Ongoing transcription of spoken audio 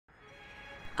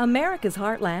America's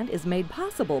Heartland is made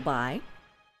possible by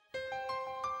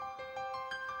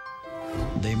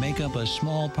They make up a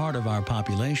small part of our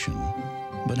population,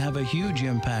 but have a huge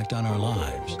impact on our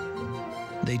lives.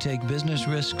 They take business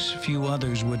risks few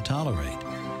others would tolerate,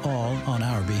 all on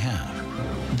our behalf.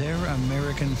 They're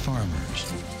American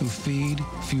farmers who feed,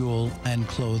 fuel, and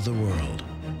clothe the world.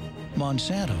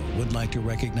 Monsanto would like to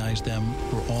recognize them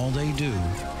for all they do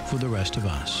for the rest of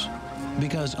us.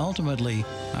 Because ultimately,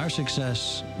 our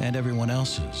success and everyone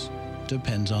else's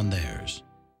depends on theirs.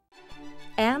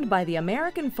 and by the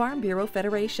American Farm Bureau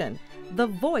Federation, the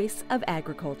voice of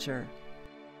agriculture.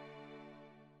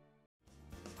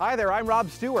 Hi there, I'm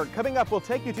Rob Stewart. Coming up, we'll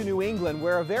take you to New England,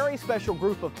 where a very special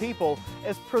group of people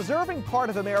is preserving part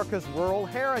of America's rural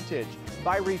heritage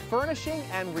by refurnishing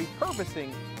and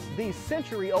repurposing these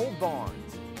century-old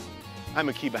barns. I'm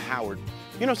Akiba Howard.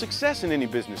 You know, success in any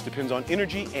business depends on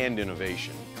energy and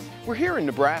innovation. We're here in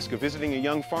Nebraska visiting a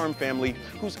young farm family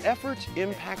whose efforts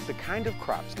impact the kind of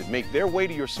crops that make their way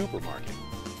to your supermarket.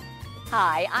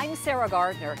 Hi, I'm Sarah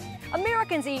Gardner.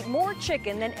 Americans eat more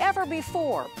chicken than ever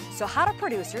before, so how do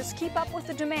producers keep up with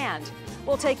the demand?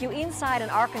 We'll take you inside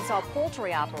an Arkansas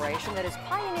poultry operation that is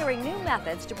pioneering new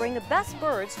methods to bring the best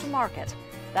birds to market.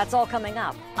 That's all coming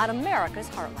up on America's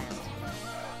Heartland.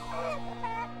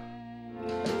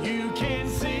 You can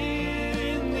see it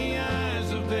in the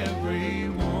eyes of every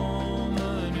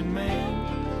woman and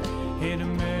man in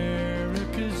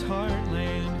America's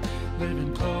heartland,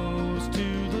 living close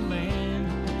to the land.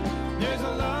 There's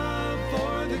a love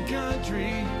for the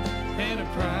country and a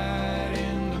pride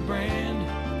in the brand.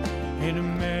 In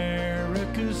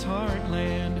America's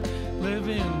heartland,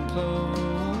 living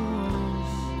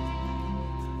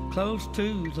close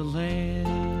to the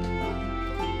land.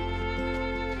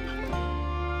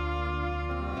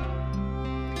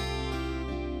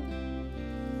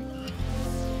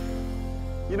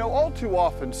 You know, all too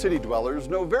often, city dwellers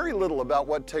know very little about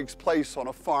what takes place on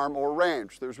a farm or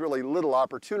ranch. There's really little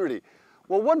opportunity.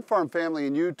 Well, one farm family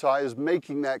in Utah is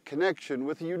making that connection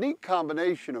with a unique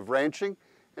combination of ranching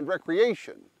and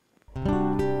recreation.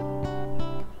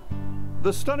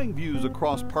 The stunning views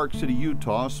across Park City,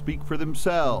 Utah speak for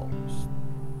themselves.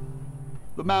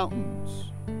 The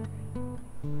mountains,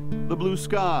 the blue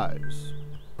skies,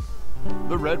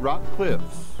 the red rock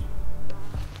cliffs.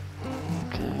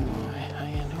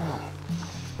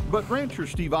 But rancher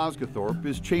Steve Osgathorpe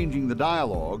is changing the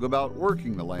dialogue about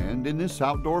working the land in this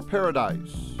outdoor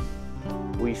paradise.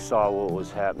 We saw what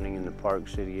was happening in the Park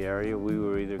City area. We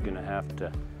were either going to have to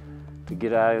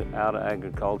get out of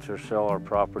agriculture, sell our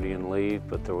property and leave,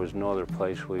 but there was no other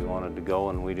place we wanted to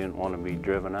go, and we didn't want to be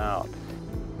driven out.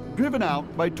 Driven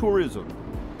out by tourism.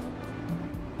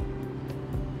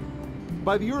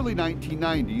 By the early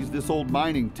 1990s, this old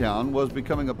mining town was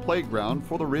becoming a playground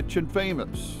for the rich and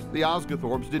famous. The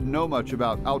Osgathorpes didn't know much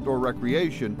about outdoor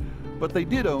recreation, but they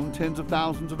did own tens of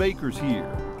thousands of acres here.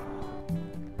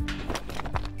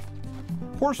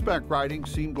 Horseback riding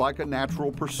seemed like a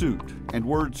natural pursuit, and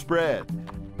word spread.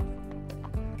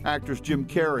 Actors Jim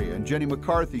Carrey and Jenny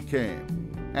McCarthy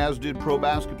came, as did pro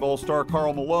basketball star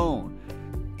Karl Malone,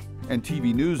 and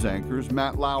TV news anchors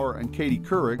Matt Lauer and Katie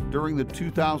Couric during the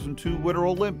 2002 Winter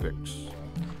Olympics.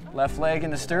 Left leg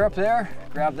in the stirrup there,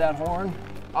 grab that horn,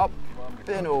 up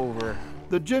and over.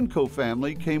 The Genco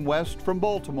family came west from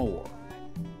Baltimore.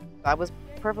 I was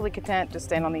perfectly content just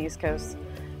staying on the East Coast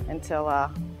until I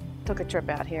took a trip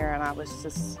out here, and I was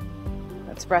just,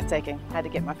 it's breathtaking. I had to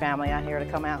get my family out here to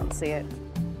come out and see it.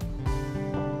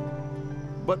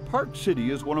 But Park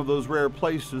City is one of those rare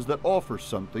places that offers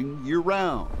something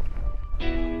year-round.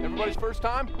 Everybody's first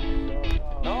time?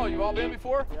 No, you've all been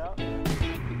before? Yeah.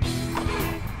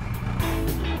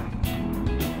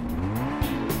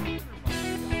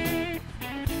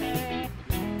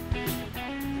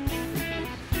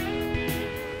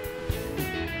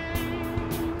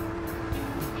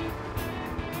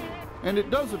 And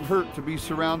it doesn't hurt to be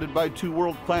surrounded by two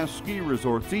world-class ski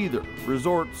resorts either,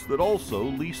 resorts that also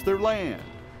lease their land.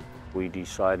 We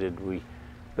decided we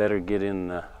better get in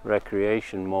the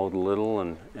recreation mode a little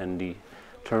and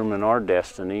determine our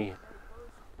destiny.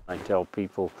 I tell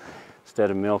people, instead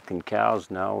of milking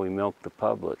cows now, we milk the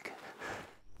public.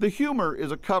 The humor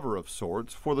is a cover of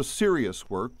sorts for the serious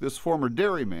work this former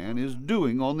dairyman is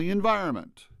doing on the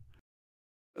environment.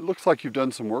 It looks like you've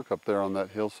done some work up there on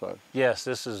that hillside. Yes,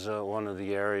 this is one of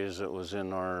the areas that was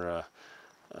in our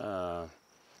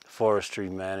forestry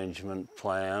management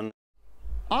plan.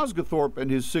 Osgathorpe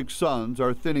and his 6 sons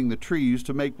are thinning the trees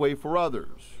to make way for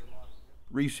others,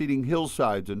 reseeding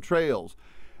hillsides and trails,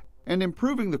 and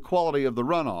improving the quality of the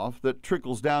runoff that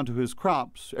trickles down to his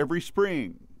crops every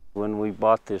spring. When we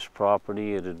bought this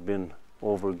property, it had been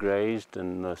overgrazed,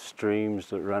 and the streams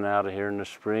that run out of here in the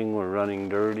spring were running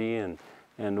dirty, and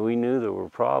we knew there were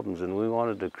problems, and we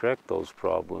wanted to correct those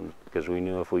problems because we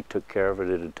knew if we took care of it,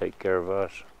 it would take care of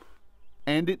us.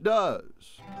 And it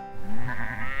does.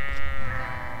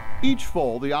 Each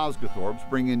fall, the Osgathorpes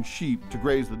bring in sheep to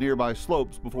graze the nearby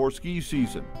slopes before ski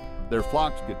season. Their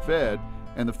flocks get fed,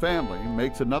 and the family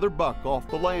makes another buck off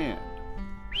the land.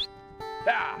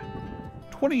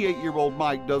 28-year-old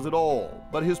Mike does it all,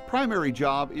 but his primary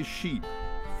job is sheep.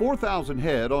 4,000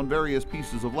 head on various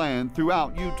pieces of land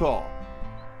throughout Utah.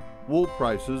 Wool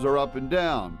prices are up and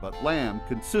down, but lamb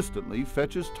consistently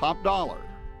fetches top dollar.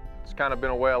 It's kind of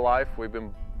been a way of life. We've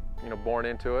been, born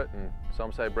into it, and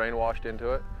some say brainwashed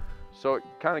into it. So it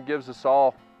kind of gives us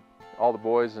all the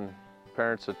boys and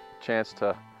parents, a chance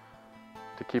to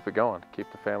keep it going,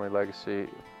 keep the family legacy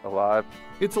alive.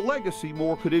 It's a legacy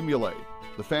more could emulate.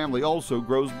 The family also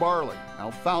grows barley,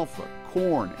 alfalfa,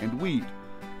 corn, and wheat,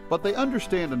 but they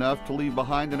understand enough to leave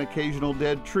behind an occasional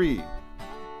dead tree.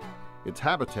 It's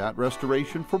habitat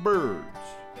restoration for birds.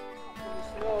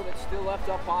 Snow that's still left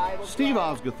up high. Steve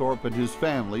Osgathorpe and his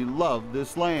family love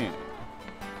this land.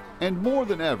 And more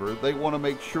than ever, they want to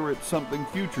make sure it's something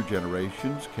future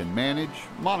generations can manage,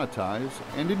 monetize,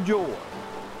 and enjoy.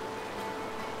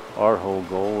 Our whole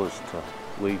goal is to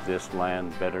leave this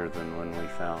land better than when we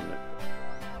found it.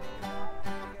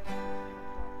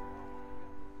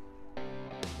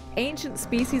 Ancient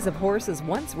species of horses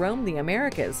once roamed the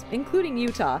Americas, including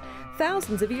Utah,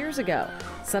 thousands of years ago.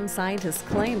 Some scientists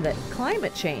claim that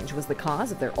climate change was the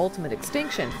cause of their ultimate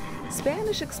extinction.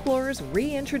 Spanish explorers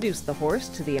reintroduced the horse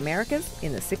to the Americas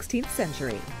in the 16th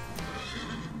century.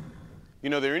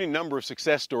 There are any number of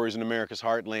success stories in America's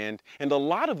heartland, and a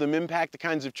lot of them impact the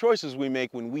kinds of choices we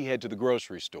make when we head to the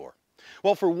grocery store.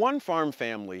 Well, for one farm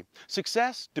family,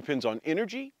 success depends on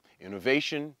energy,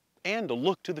 innovation, and a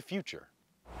look to the future.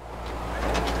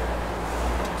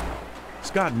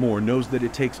 Scott Moore knows that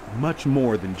it takes much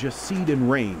more than just seed and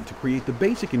rain to create the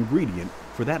basic ingredient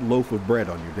for that loaf of bread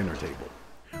on your dinner table.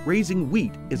 Raising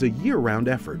wheat is a year-round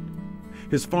effort.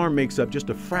 His farm makes up just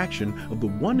a fraction of the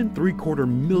 1 3/4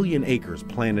 million acres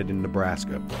planted in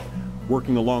Nebraska.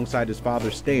 Working alongside his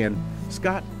father Stan,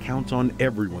 Scott counts on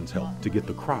everyone's help to get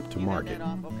the crop to market.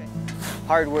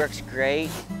 Hard work's great.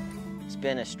 It's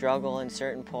been a struggle in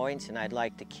certain points, and I'd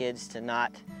like the kids to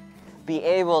not be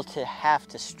able to have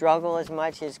to struggle as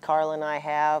much as Carl and I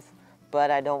have,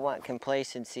 but I don't want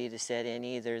complacency to set in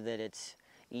either, that it's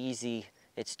easy,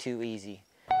 it's too easy.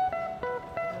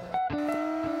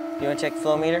 You want to check the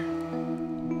flow meter?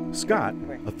 Scott,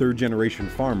 a third-generation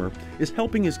farmer, is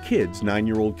helping his kids,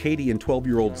 9-year-old Katie and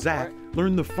 12-year-old Zach,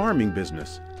 learn the farming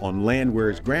business on land where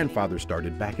his grandfather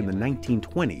started back in the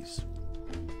 1920s.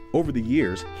 Over the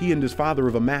years, he and his father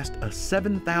have amassed a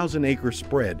 7,000-acre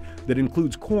spread that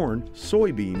includes corn,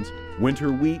 soybeans,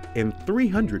 winter wheat, and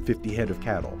 350 head of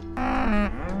cattle.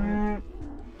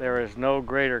 There is no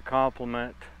greater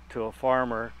compliment to a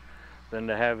farmer than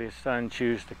to have his son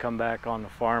choose to come back on the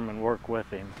farm and work with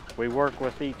him. We work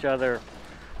with each other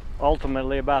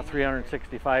ultimately about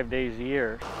 365 days a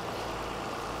year.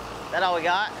 Is that all we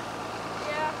got?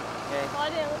 Yeah. Okay. Well, I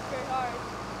didn't look very hard.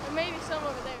 There may be some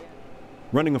over there.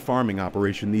 Running a farming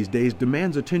operation these days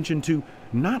demands attention to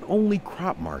not only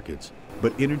crop markets,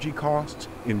 but energy costs,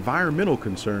 environmental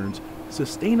concerns,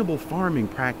 sustainable farming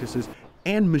practices,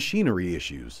 and machinery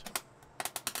issues.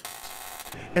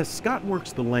 As Scott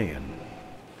works the land,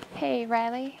 Hey,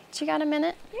 Riley, you got a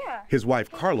minute? Yeah. his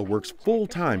wife Carla works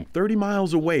full-time 30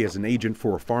 miles away as an agent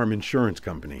for a farm insurance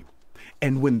company.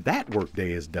 And when that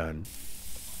workday is done,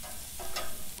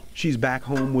 she's back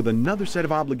home with another set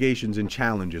of obligations and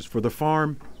challenges for the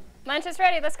farm Lunch is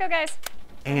ready. Let's go, guys.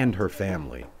 and her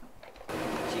family.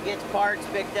 She gets parts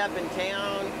picked up in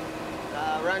town,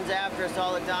 runs after us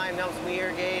all the time, helps me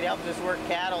irrigate, helps us work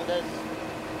cattle,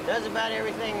 does about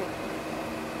everything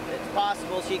that's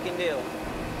possible she can do.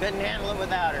 Couldn't handle it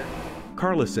without her.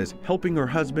 Carla says helping her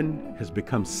husband has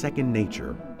become second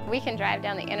nature. We can drive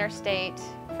down the interstate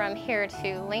from here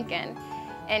to Lincoln,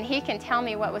 and he can tell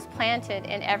me what was planted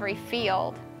in every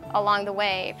field along the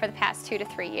way for the past 2 to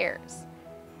 3 years.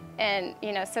 And,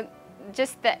 so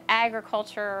just the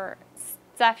agriculture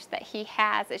stuff that he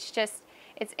has, it's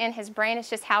in his brain, it's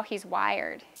just how he's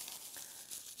wired.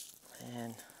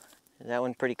 And is that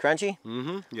one pretty crunchy?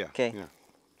 Mm-hmm, yeah. Okay. Yeah.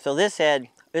 So this head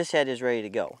is ready to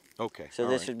go. Okay. So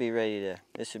this should be ready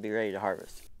to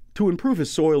harvest. To improve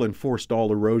his soil and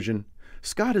forestall erosion,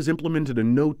 Scott has implemented a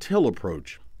no-till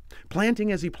approach,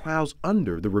 planting as he plows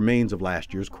under the remains of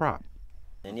last year's crop.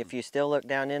 And if you still look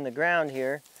down in the ground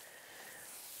here,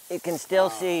 You can still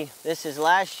see, this is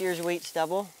last year's wheat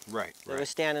stubble. Right, It was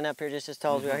standing up here just as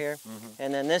tall as we are here.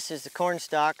 And then this is the corn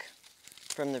stalk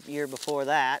from the year before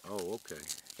that. Oh, okay.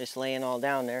 Just laying all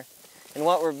down there. And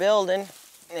what we're building,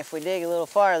 if we dig a little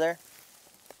farther,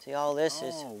 see all this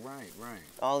is,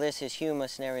 all this is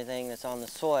humus and everything that's on the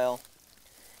soil.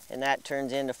 And that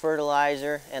turns into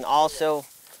fertilizer. And also,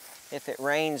 if it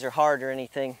rains or hard or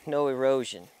anything, no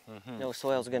erosion. No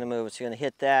soil's gonna move. It's gonna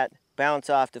hit that, bounce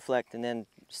off, deflect, and then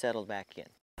settle back in.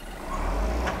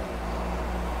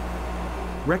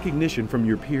 Recognition from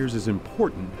your peers is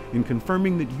important in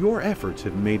confirming that your efforts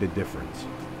have made a difference.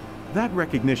 That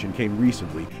recognition came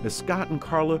recently as Scott and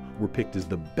Carla were picked as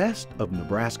the best of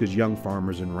Nebraska's young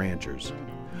farmers and ranchers.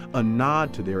 A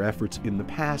nod to their efforts in the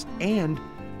past and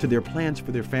to their plans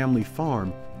for their family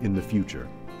farm in the future.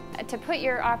 To put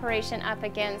your operation up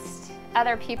against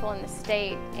other people in the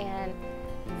state and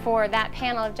for that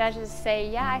panel of judges to say,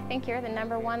 yeah, I think you're the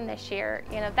 #1 this year,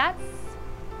 you know,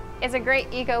 it's a great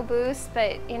ego boost,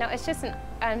 but you know, it's just an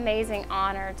amazing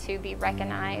honor to be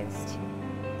recognized.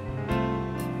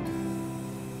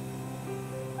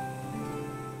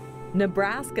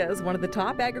 Nebraska is one of the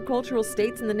top agricultural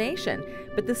states in the nation,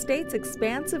 but the state's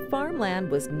expansive farmland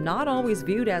was not always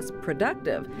viewed as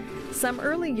productive. Some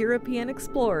early European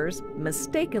explorers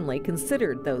mistakenly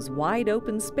considered those wide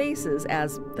open spaces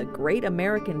as the Great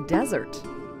American Desert.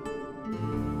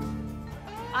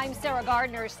 I'm Sarah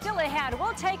Gardner. Still ahead,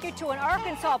 we'll take you to an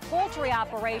Arkansas poultry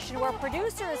operation where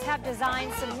producers have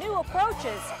designed some new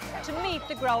approaches to meet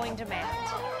the growing demand.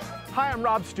 Hi, I'm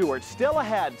Rob Stewart. Still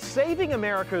ahead, saving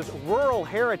America's rural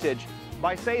heritage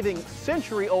by saving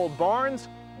century-old barns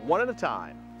one at a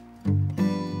time.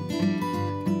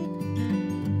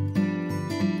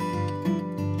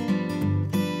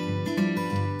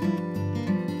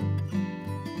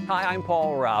 Hi, I'm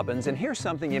Paul Robbins, and here's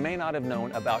something you may not have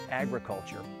known about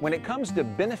agriculture. When it comes to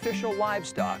beneficial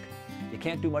livestock, you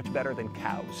can't do much better than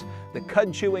cows. The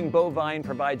cud-chewing bovine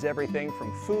provides everything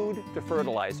from food to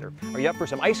fertilizer. Are you up for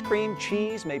some ice cream,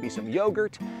 cheese, maybe some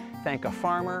yogurt? Thank a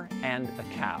farmer and a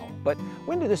cow. But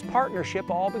when did this partnership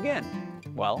all begin?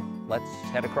 Well, let's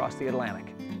head across the Atlantic.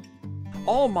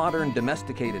 All modern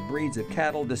domesticated breeds of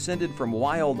cattle descended from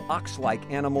wild ox-like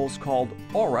animals called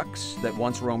aurochs that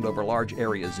once roamed over large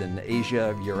areas in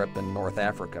Asia, Europe, and North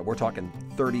Africa. We're talking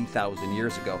 30,000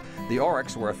 years ago. The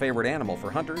aurochs were a favorite animal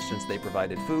for hunters since they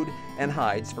provided food and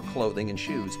hides for clothing and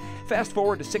shoes. Fast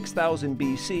forward to 6000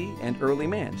 BC, and early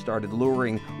man started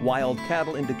luring wild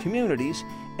cattle into communities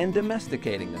and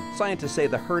domesticating them. Scientists say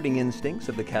the herding instincts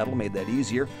of the cattle made that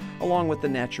easier, along with the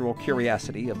natural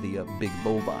curiosity of the big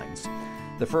bovines.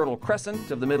 The Fertile Crescent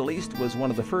of the Middle East was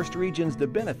one of the first regions to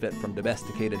benefit from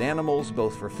domesticated animals,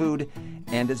 both for food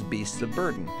and as beasts of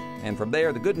burden. And from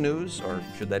there, the good news, or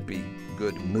should that be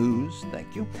good moose,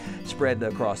 thank you, spread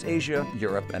across Asia,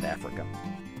 Europe, and Africa.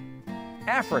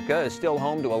 Africa is still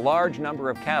home to a large number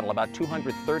of cattle, about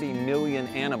 230 million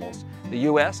animals. The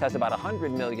U.S. has about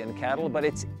 100 million cattle, but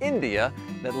it's India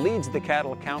that leads the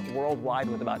cattle count worldwide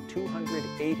with about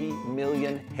 280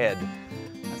 million head.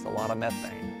 That's a lot of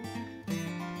methane.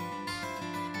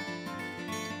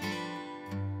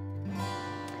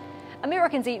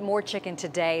 Americans eat more chicken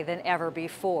today than ever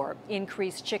before.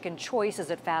 Increased chicken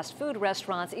choices at fast food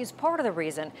restaurants is part of the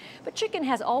reason, but chicken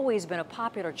has always been a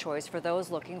popular choice for those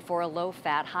looking for a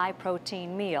low-fat,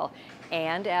 high-protein meal.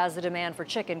 And as the demand for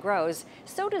chicken grows,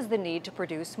 so does the need to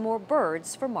produce more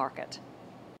birds for market.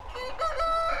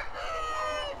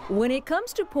 When it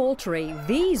comes to poultry,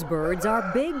 these birds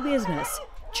are big business.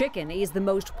 Chicken is the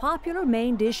most popular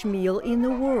main dish meal in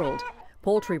the world.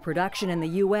 Poultry production in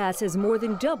the U.S. has more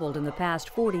than doubled in the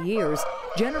past 40 years,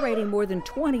 generating more than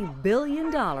 $20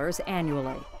 billion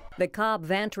annually. The Cobb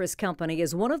Vantris Company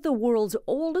is one of the world's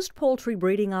oldest poultry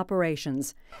breeding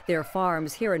operations. Their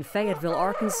farms here in Fayetteville,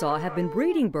 Arkansas have been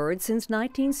breeding birds since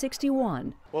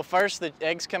 1961. Well, first the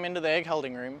eggs come into the egg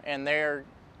holding room and they're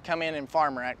come in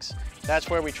farm racks. That's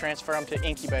where we transfer them to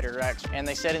incubator racks, and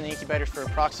they sit in the incubators for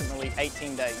approximately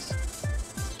 18 days.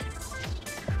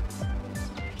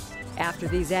 After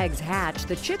these eggs hatch,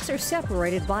 the chicks are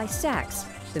separated by sex,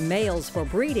 the males for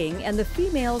breeding and the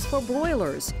females for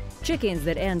broilers, chickens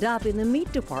that end up in the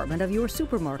meat department of your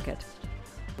supermarket.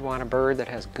 You want a bird that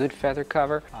has good feather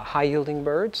cover, high-yielding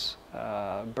birds,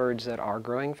 birds that are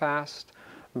growing fast,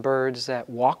 birds that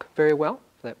walk very well,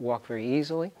 that walk very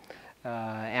easily,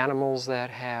 animals that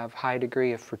have high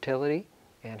degree of fertility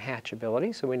and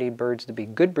hatchability, so we need birds to be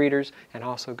good breeders and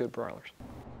also good broilers.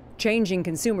 Changing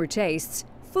consumer tastes,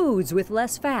 foods with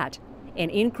less fat, and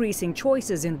increasing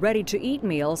choices in ready-to-eat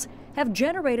meals have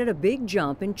generated a big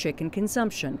jump in chicken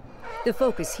consumption. The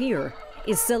focus here,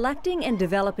 is selecting and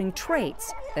developing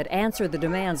traits that answer the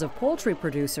demands of poultry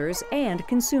producers and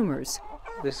consumers.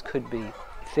 This could be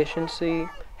efficiency,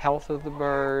 health of the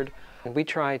bird, and we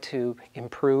try to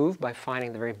improve by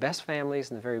finding the very best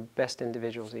families and the very best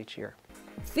individuals each year.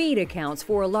 Feed accounts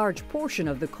for a large portion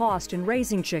of the cost in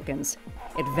raising chickens.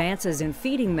 Advances in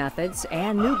feeding methods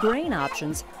and new grain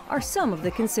options are some of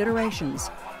the considerations.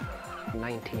 In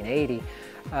 1980,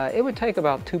 it would take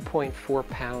about 2.4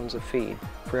 pounds of feed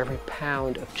for every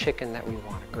pound of chicken that we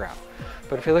want to grow.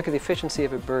 But if you look at the efficiency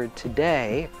of a bird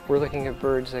today, we're looking at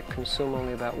birds that consume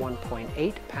only about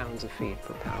 1.8 pounds of feed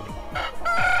per pound.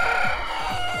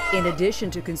 In addition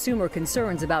to consumer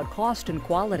concerns about cost and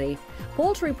quality,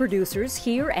 poultry producers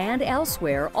here and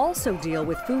elsewhere also deal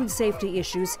with food safety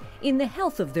issues in the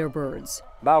health of their birds.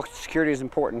 Biosecurity is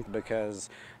important because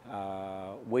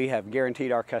we have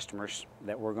guaranteed our customers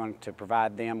that we're going to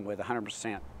provide them with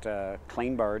 100%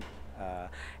 clean bird,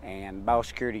 and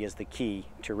biosecurity is the key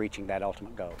to reaching that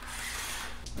ultimate goal.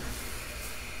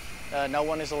 No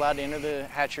one is allowed to enter the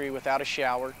hatchery without a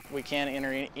shower. We can't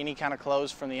enter any kind of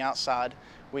clothes from the outside.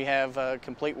 We have a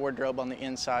complete wardrobe on the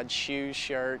inside, shoes,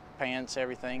 shirt, pants,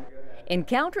 everything.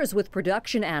 Encounters with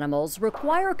production animals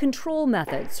require control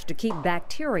methods to keep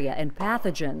bacteria and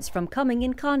pathogens from coming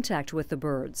in contact with the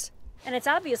birds. And it's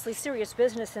obviously serious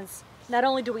business, since not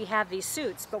only do we have these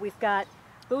suits, but we've got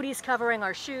booties covering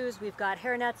our shoes, we've got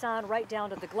hairnets on right down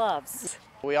to the gloves.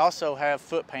 We also have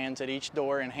foot pans at each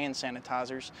door and hand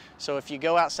sanitizers. So if you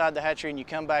go outside the hatchery and you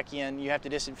come back in, you have to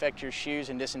disinfect your shoes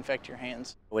and disinfect your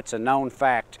hands. It's a known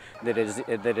fact that it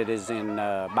is in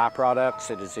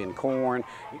byproducts, it is in corn,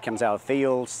 it comes out of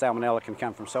fields. Salmonella can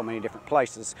come from so many different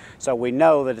places. So we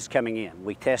know that it's coming in.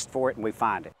 We test for it and we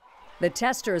find it. The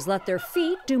testers let their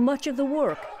feet do much of the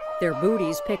work. Their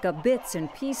booties pick up bits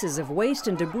and pieces of waste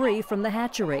and debris from the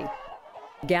hatchery.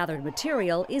 Gathered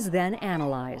material is then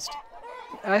analyzed.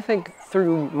 I think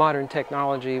through modern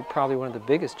technology, probably one of the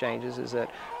biggest changes is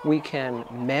that we can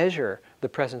measure the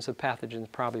presence of pathogens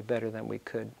probably better than we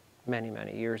could many,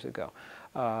 many years ago.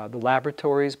 The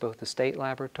laboratories, both the state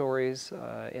laboratories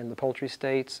in the poultry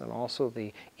states and also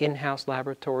the in-house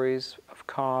laboratories of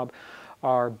Cobb,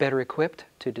 are better equipped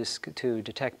to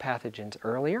detect pathogens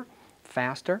earlier,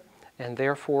 faster, and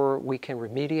therefore we can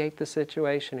remediate the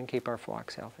situation and keep our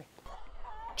flocks healthy.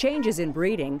 Changes in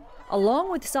breeding, along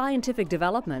with scientific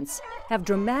developments, have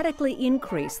dramatically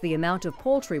increased the amount of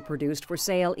poultry produced for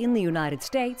sale in the United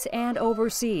States and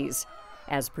overseas.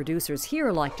 As producers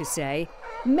here like to say,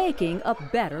 making a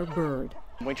better bird.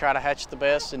 We try to hatch the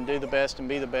best and do the best and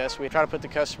be the best. We try to put the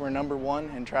customer number one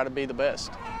and try to be the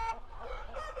best.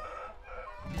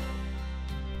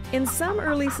 In some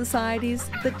early societies,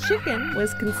 the chicken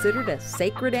was considered a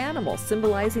sacred animal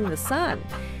symbolizing the sun,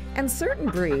 and certain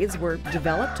breeds were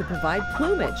developed to provide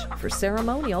plumage for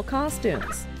ceremonial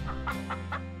costumes.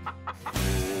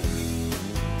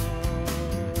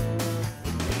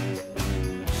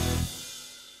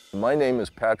 My name is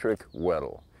Patrick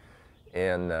Weddle,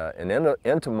 and an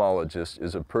entomologist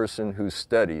is a person who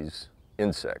studies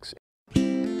insects.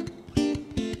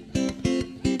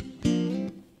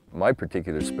 My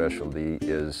particular specialty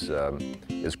is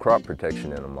crop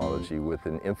protection entomology with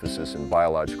an emphasis in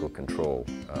biological control,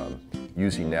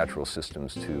 using natural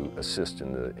systems to assist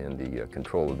in the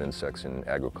control of insects in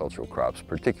agricultural crops,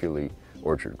 particularly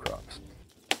orchard crops.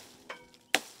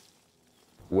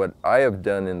 What I have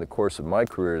done in the course of my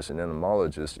career as an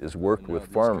entomologist is work with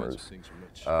farmers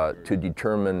to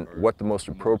determine what the most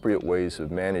appropriate ways of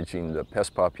managing the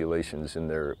pest populations in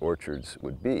their orchards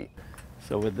would be.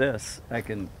 So with this, I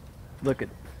can look at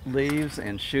leaves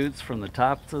and shoots from the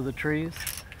tops of the trees.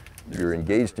 You're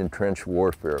engaged in trench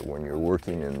warfare when you're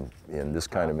working in this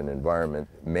kind of an environment,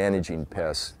 managing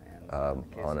pests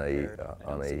on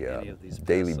a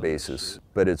daily basis.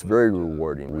 But it's very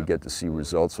rewarding. We get to see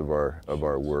results of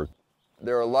our work.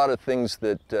 There are a lot of things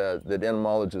that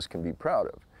entomologists can be proud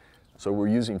of. So we're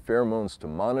using pheromones to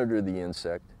monitor the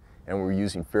insect, and we're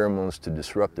using pheromones to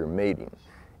disrupt their mating.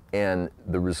 And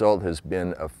the result has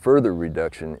been a further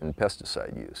reduction in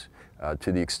pesticide use,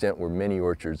 to the extent where many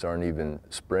orchards aren't even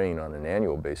spraying on an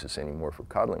annual basis anymore for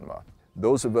codling moth.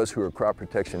 Those of us who are crop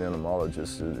protection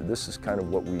entomologists, this is kind of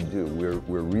what we do.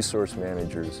 We're resource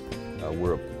managers,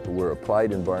 we're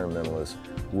applied environmentalists,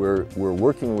 we're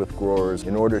working with growers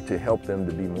in order to help them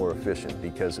to be more efficient,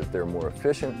 because if they're more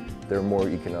efficient, they're more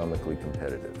economically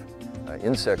competitive.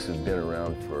 Insects have been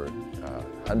around for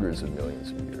hundreds of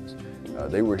millions of years.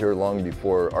 They were here long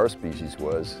before our species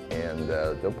was, and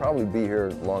they'll probably be here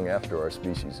long after our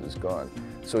species is gone.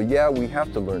 So yeah, we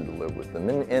have to learn to live with them,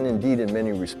 and indeed in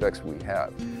many respects we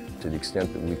have, to the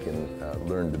extent that we can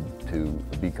learn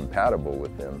to be compatible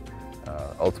with them.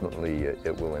 Ultimately,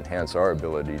 it will enhance our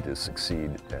ability to succeed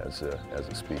as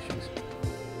a species.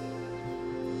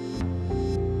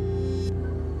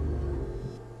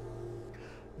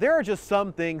 There are just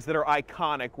some things that are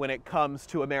iconic when it comes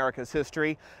to America's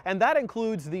history, and that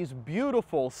includes these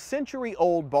beautiful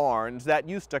century-old barns that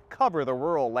used to cover the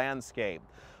rural landscape.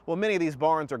 Well, many of these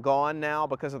barns are gone now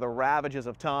because of the ravages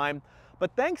of time,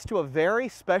 but thanks to a very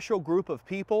special group of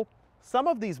people, some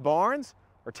of these barns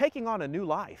are taking on a new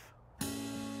life.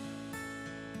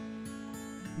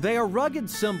 They are rugged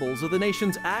symbols of the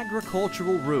nation's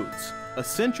agricultural roots,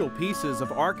 essential pieces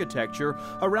of architecture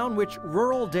around which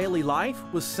rural daily life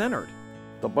was centered.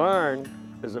 The barn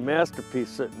is a masterpiece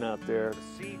sitting out there.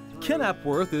 Ken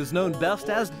Epworth is known best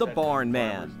as the Barn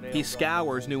Man. He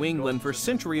scours New England for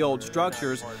century-old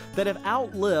structures that have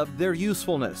outlived their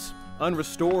usefulness.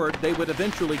 Unrestored, they would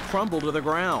eventually crumble to the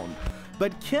ground.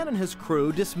 But Ken and his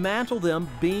crew dismantle them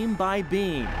beam by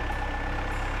beam.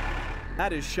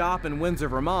 At his shop in Windsor,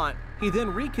 Vermont, he then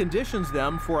reconditions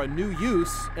them for a new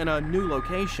use in a new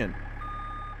location.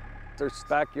 There's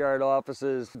backyard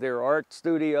offices, there are art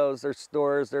studios, there's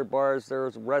stores, there are bars,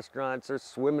 there's restaurants, there's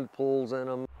swimming pools in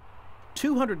them.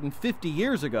 250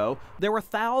 years ago, there were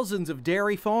thousands of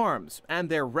dairy farms and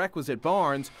their requisite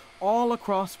barns all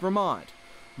across Vermont.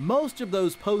 Most of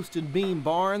those post and beam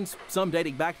barns, some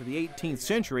dating back to the 18th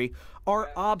century, are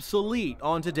obsolete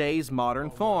on today's modern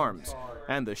farms,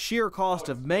 and the sheer cost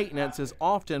of maintenance is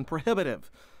often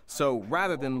prohibitive. So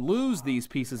rather than lose these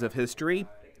pieces of history,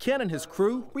 Ken and his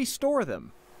crew restore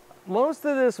them. Most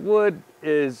of this wood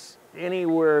is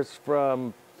anywhere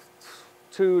from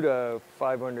 200 to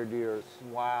 500 years.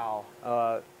 Wow.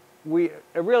 It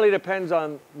really depends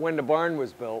on when the barn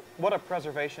was built. What a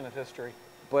preservation of history.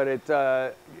 But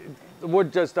the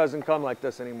wood just doesn't come like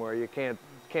this anymore. You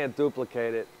can't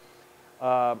duplicate it.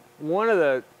 One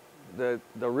of the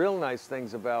real nice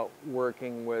things about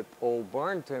working with old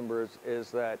barn timbers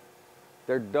is that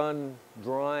they're done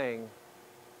drying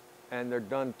and they're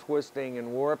done twisting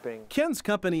and warping. Ken's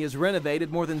company has renovated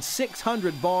more than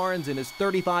 600 barns in his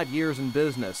 35 years in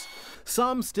business.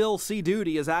 Some still see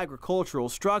duty as agricultural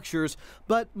structures,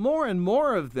 but more and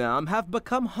more of them have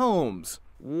become homes.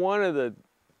 One of the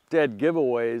dead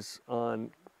giveaways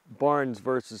on barns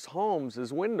versus homes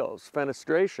is windows,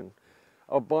 fenestration.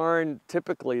 A barn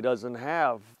typically doesn't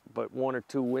have but 1 or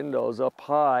 2 windows up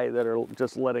high that are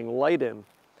just letting light in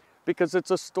because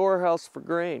it's a storehouse for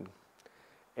grain.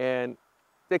 And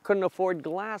they couldn't afford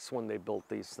glass when they built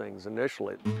these things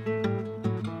initially.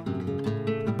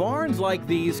 Barns like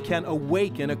these can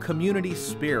awaken a community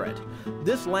spirit.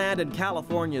 This land in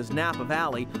California's Napa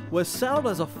Valley was settled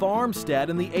as a farmstead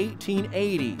in the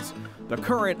 1880s. The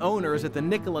current owners at the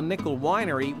Nickel and Nickel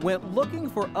Winery went looking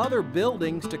for other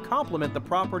buildings to complement the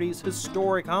property's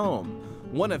historic home.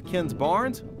 One of Ken's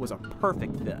barns was a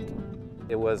perfect fit.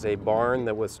 It was a barn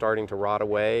that was starting to rot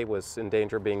away, was in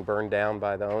danger of being burned down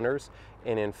by the owners,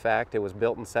 and in fact it was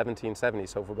built in 1770,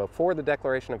 so before the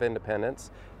Declaration of Independence,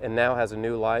 and now has a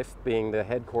new life, being the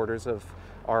headquarters of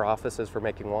our offices for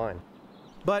making wine.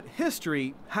 But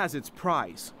history has its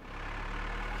price.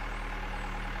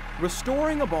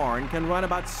 Restoring a barn can run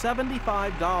about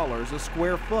 $75 a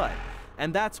square foot,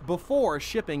 and that's before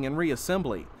shipping and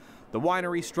reassembly. The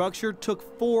winery structure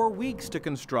took 4 weeks to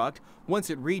construct once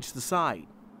it reached the site.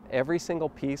 Every single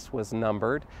piece was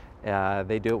numbered.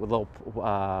 They do it with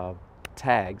little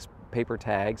tags, paper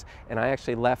tags, and I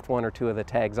actually left 1 or 2 of the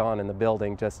tags on in the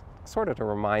building just sort of to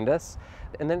remind us.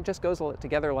 And then it just goes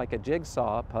together like a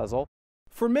jigsaw puzzle.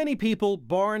 For many people,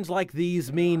 barns like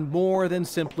these mean more than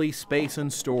simply space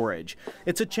and storage.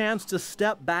 It's a chance to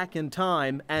step back in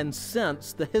time and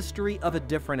sense the history of a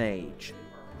different age.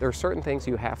 There are certain things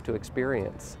you have to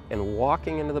experience, and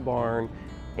walking into the barn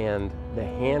and the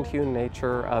hand-hewn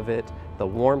nature of it, the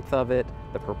warmth of it,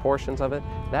 the proportions of it,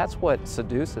 that's what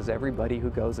seduces everybody who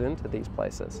goes into these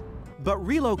places. But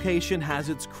relocation has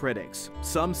its critics.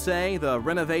 Some say the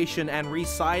renovation and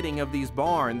resiting of these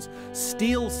barns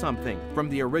steals something from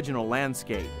the original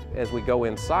landscape. As we go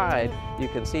inside, you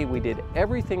can see we did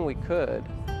everything we could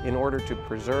in order to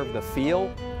preserve the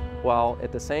feel, while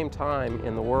at the same time,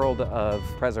 in the world of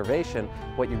preservation,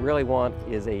 what you really want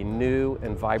is a new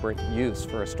and vibrant use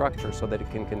for a structure so that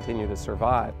it can continue to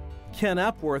survive. Ken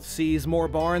Epworth sees more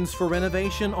barns for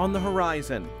renovation on the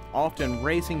horizon, often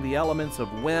racing the elements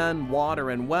of wind,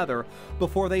 water, and weather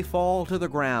before they fall to the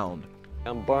ground.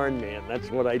 I'm barn man,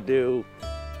 that's what I do.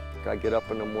 I get up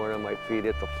in the morning, my feet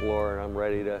hit the floor, and I'm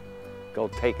ready to go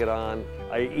take it on.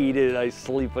 I eat it, I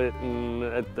sleep it,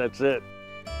 and that's it.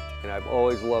 And I've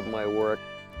always loved my work.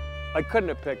 I couldn't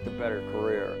have picked a better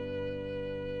career.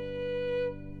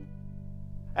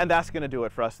 And that's going to do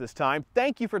it for us this time.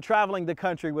 Thank you for traveling the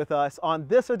country with us on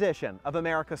this edition of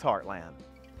America's Heartland.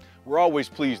 We're always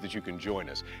pleased that you can join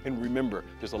us. And remember,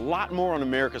 there's a lot more on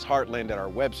America's Heartland at our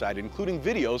website, including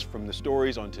videos from the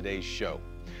stories on today's show.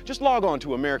 Just log on to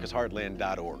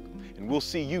americasheartland.org, and we'll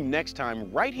see you next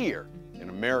time right here in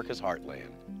America's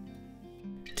Heartland.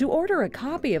 To order a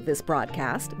copy of this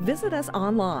broadcast, visit us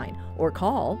online or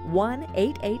call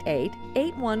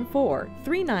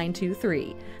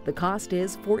 1-888-814-3923. The cost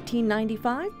is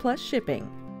 $14.95 plus shipping.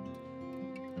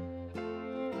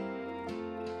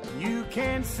 You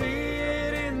can see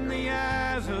it in the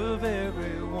eyes of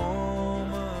every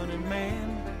woman and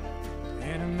man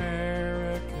in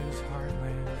America's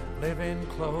heartland, living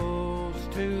close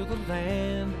to the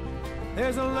land.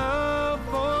 There's a love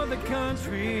for the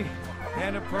country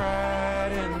and a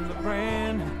pride in the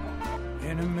brand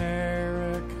in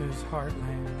America's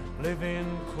heartland, living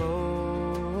close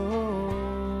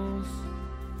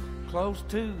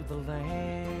to the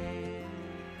land.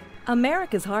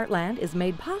 America's Heartland is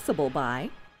made possible by...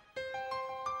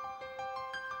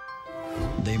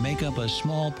 They make up a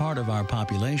small part of our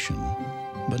population,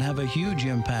 but have a huge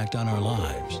impact on our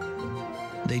lives.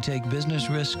 They take business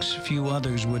risks few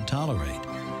others would tolerate,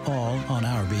 all on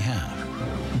our behalf.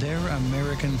 They're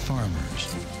American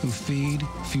farmers who feed,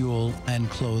 fuel, and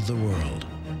clothe the world.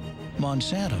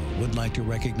 Monsanto would like to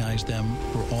recognize them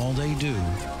for all they do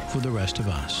for the rest of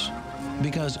us.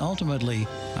 Because ultimately,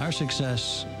 our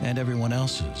success and everyone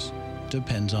else's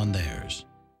depends on theirs.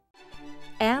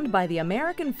 And by the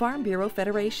American Farm Bureau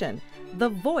Federation, the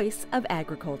voice of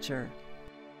agriculture.